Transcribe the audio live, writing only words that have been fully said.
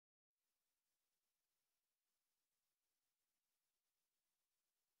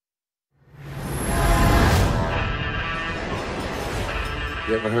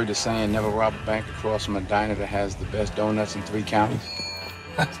You ever heard the saying, never rob a bank across from a diner that has the best donuts in 3 counties?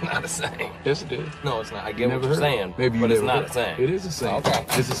 That's not a saying. Yes, it is. No, it's not. I get what you're saying, Maybe you but it's never not heard. a saying. It is a saying. Okay.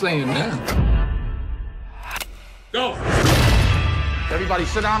 It's a saying now. Go! Everybody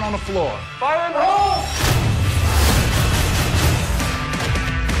sit down on the floor. Fire in the hole!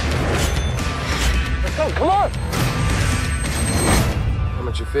 Let's go, come on! How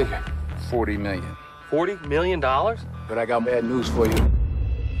much you figure? 40 million. $40 million? But I got bad news for you.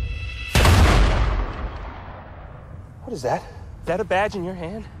 What is that? Is that a badge in your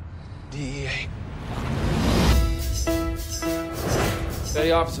hand? DEA.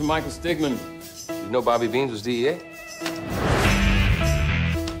 Petty Officer Michael Stigman. You know Bobby Beans was DEA?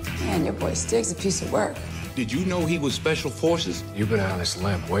 Man, your boy Stig's a piece of work. Did you know he was Special Forces? You've been on this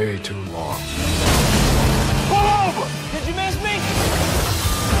limb way too long. Pull over! Did you miss me?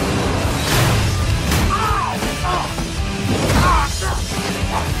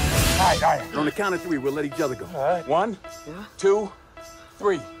 All right. On the count of 3, we'll let each other go. All right. 1, Yeah? 2,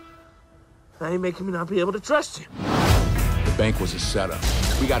 3. That ain't making me not be able to trust you. The bank was a setup.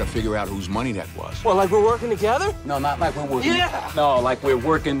 We got to figure out whose money that was. Well, like we're working together? No, not like we're working. Yeah. No, like we're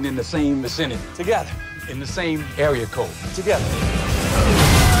working in the same vicinity, Together. in the same area code. Together.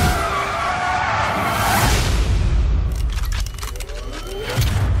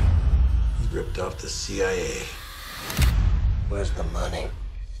 He ripped off the CIA. Where's the money?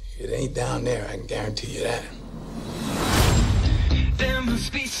 It ain't down there, I can guarantee you that. There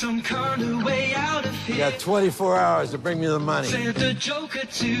must be some kind of way out of You here. got 24 hours to bring me the money. Sent the Joker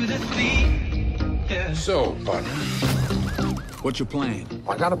to the thief. Yeah. So, partner, what's your plan?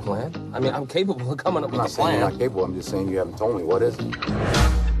 I got a plan. I mean, I'm capable of coming up with I'm a not saying you're plan. not capable, I'm just saying you haven't told me. What is it?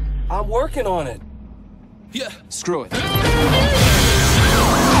 I'm working on it. Yeah, screw it.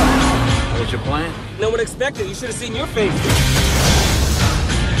 What's your plan? No one expected. You should have seen your face.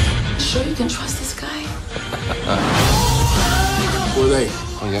 Sure you can trust this guy? Who are they?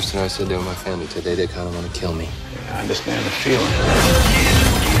 Well, yesterday I said they were my family. Today they kind of want to kill me. Yeah, I understand the feeling.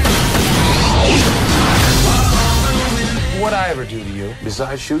 What'd I ever do to you?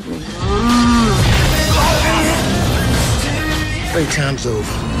 Besides shooting me? Playtime's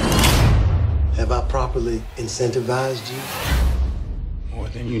over. Have I properly incentivized you? More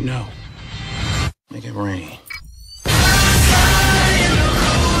than you know. Make it rain.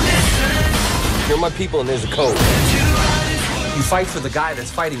 You're my people and there's a code. You fight for the guy that's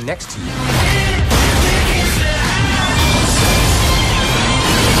fighting next to you.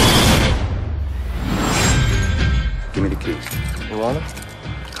 Give me the keys. You want him?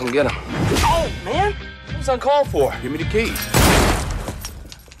 Come get him. Oh, man! That was uncalled for. Give me the keys. You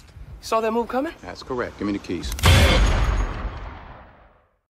saw that move coming? That's correct. Give me the keys.